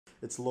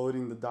It's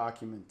loading the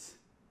document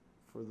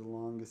for the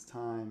longest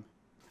time.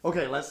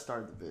 Okay, let's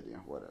start the video,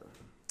 whatever.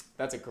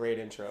 That's a great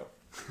intro.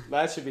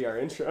 That should be our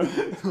intro.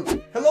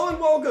 Hello and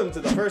welcome to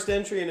the first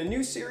entry in a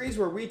new series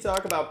where we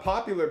talk about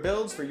popular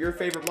builds for your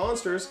favorite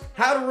monsters,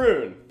 how to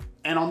rune.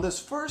 And on this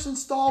first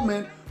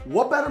installment,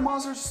 what better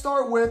monsters to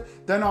start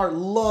with than our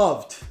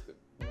loved,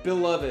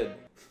 Beloved.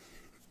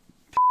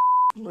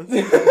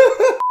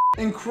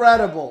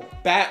 incredible,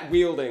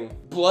 Bat-wielding.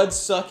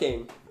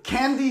 Blood-sucking.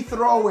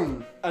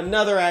 candy-throwing,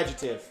 Another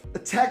adjective.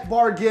 attack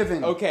bar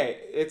giving,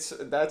 Okay,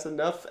 that's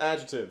enough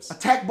adjectives.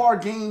 attack bar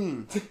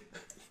gaining,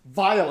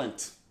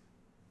 violent.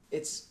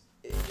 It's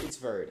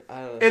Verd.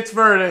 I don't know. It's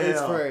Verd.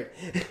 It's Verd.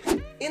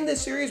 In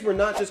this series, we're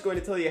not just going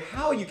to tell you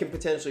how you can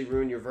potentially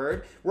ruin your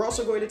Verd, we're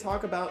also going to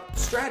talk about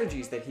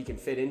strategies that he can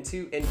fit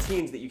into and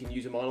teams that you can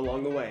use him on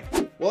along the way.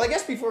 Well, I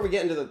guess before we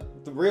get into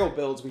the real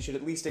builds, we should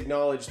at least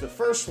acknowledge the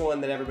first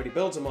one that everybody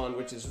builds him on,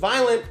 which is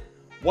violent,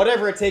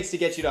 whatever it takes to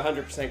get you to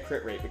 100%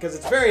 crit rate, because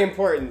it's very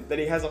important that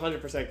he has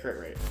 100% crit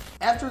rate.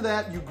 After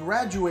that, you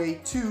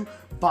graduate to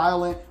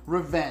violent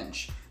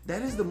revenge.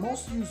 That is the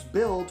most used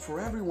build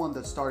for everyone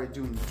that started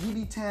doing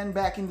DB10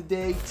 back in the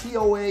day,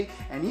 TOA,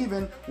 and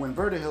even when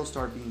Vertihil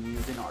started being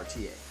used in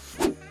RTA.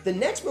 The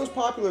next most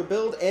popular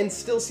build, and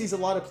still sees a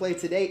lot of play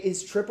today,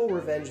 is Triple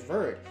Revenge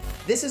Verd.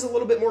 This is a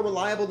little bit more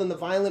reliable than the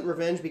Violent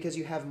Revenge because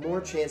you have more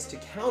chance to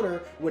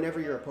counter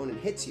whenever your opponent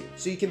hits you.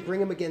 So you can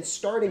bring him against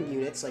starting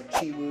units like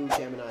Chiwu,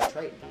 Gemini,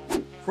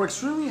 Triton. For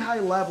extremely high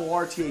level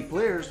RTA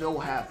players, they'll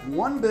have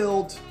one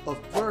build of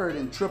Verd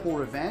in Triple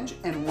Revenge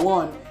and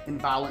one in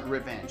Violent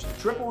Revenge.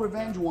 The Triple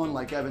Revenge one,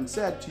 like Evan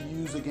said, to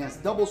use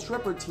against double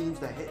stripper teams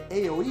that hit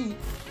AoE,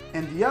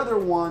 and the other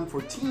one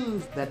for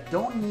teams that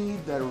don't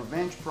need that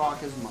revenge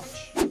proc as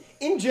much.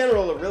 In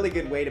general, a really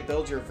good way to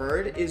build your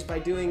Verd is by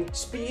doing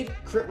speed,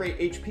 crit rate,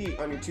 HP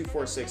on your 2,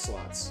 4, 6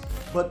 slots.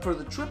 But for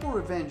the Triple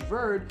Revenge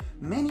Verd,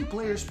 many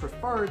players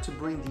prefer to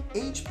bring the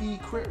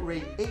HP, crit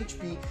rate,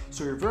 HP,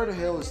 so your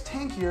Vertihil is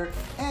tankier,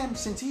 and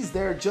since he's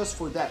there just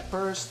for that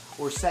first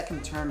or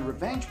second turn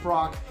revenge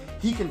proc,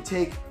 he can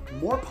take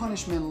more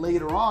punishment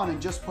later on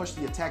and just push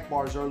the attack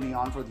bars early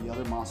on for the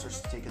other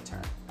monsters to take a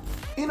turn.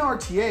 In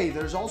RTA,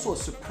 there's also a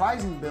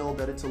surprising build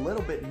that it's a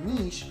little bit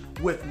niche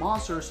with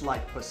monsters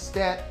like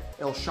Bastet,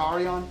 El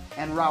Sharion,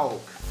 and Rauk.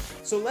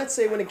 So let's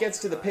say when it gets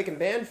to the pick and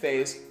ban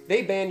phase,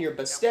 they ban your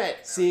Bastet,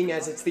 seeing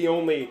as it's the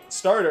only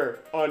starter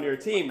on your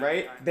team,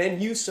 right? Then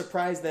you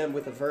surprise them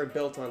with a Verd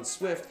built on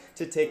Swift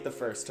to take the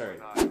first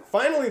turn.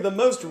 Finally, the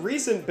most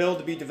recent build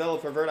to be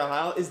developed for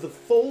Vertihil is the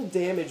full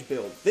damage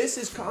build. This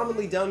is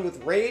commonly done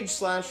with rage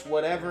 /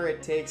 whatever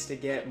it takes to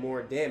get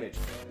more damage.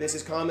 This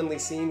is commonly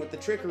seen with the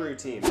Trickaroo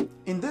team.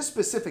 In this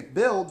specific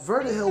build,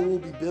 Vertihil will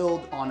be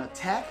built on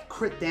attack,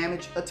 crit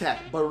damage, attack.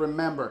 But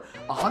remember,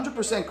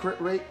 100% crit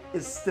rate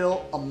is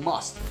still a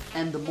must.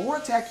 And the more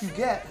attack you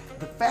get,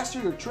 the faster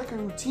your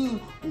Trickaroo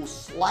team will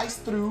slice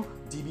through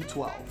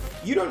DB12.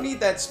 You don't need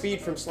that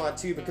speed from slot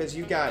 2 because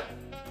you got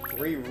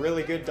 3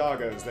 really good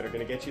doggos that are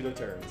going to get you the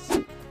turns.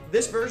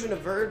 This version of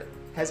Verd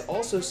has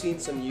also seen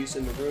some use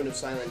in the Rune of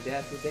Silent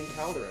Death within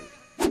Calderon.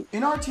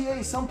 In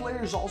RTA, some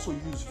players also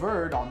use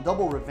Verd on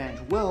Double Revenge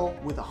Will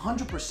with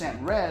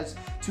 100% res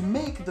to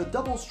make the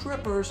double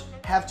strippers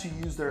have to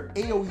use their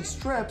AoE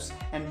strips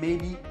and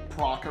maybe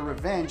proc a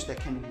revenge that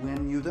can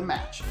win you the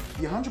match.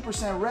 The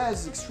 100%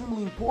 res is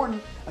extremely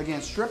important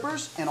against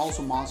strippers and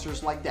also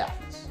monsters like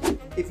Daphnis.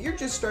 If you're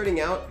just starting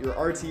out your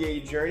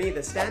RTA journey,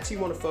 the stats you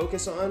want to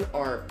focus on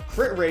are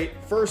crit rate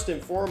first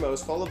and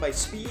foremost, followed by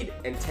speed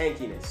and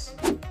tankiness.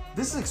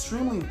 This is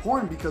extremely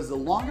important because the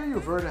longer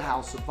your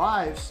Vertihil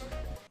survives,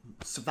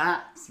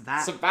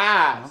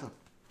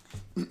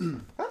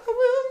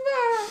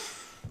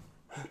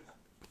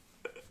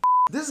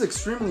 This is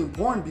extremely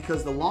important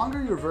because the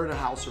longer your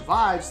Vertihil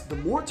survives, the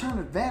more turn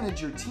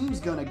advantage your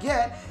team's gonna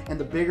get and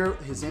the bigger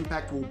his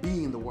impact will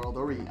be in the world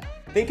arena.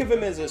 Think of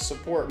him as a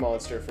support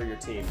monster for your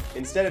team.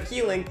 Instead of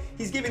healing,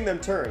 he's giving them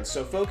turns,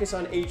 so focus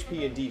on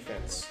HP and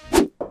defense.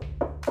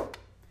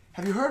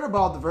 Have you heard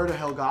about the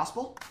Vertihil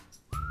Gospel?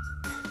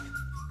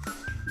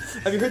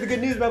 Have you heard the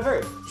good news about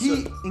Verd?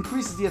 He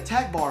increases the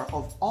attack bar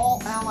of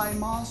all allied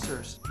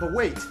monsters. But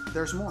wait,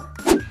 there's more.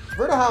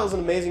 Vertihil is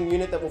an amazing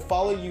unit that will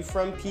follow you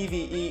from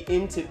PvE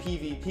into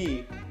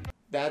PvP.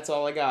 That's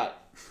all I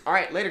got.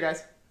 Alright, later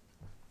guys.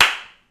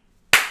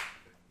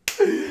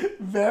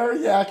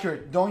 Very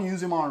accurate. Don't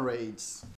use him on raids.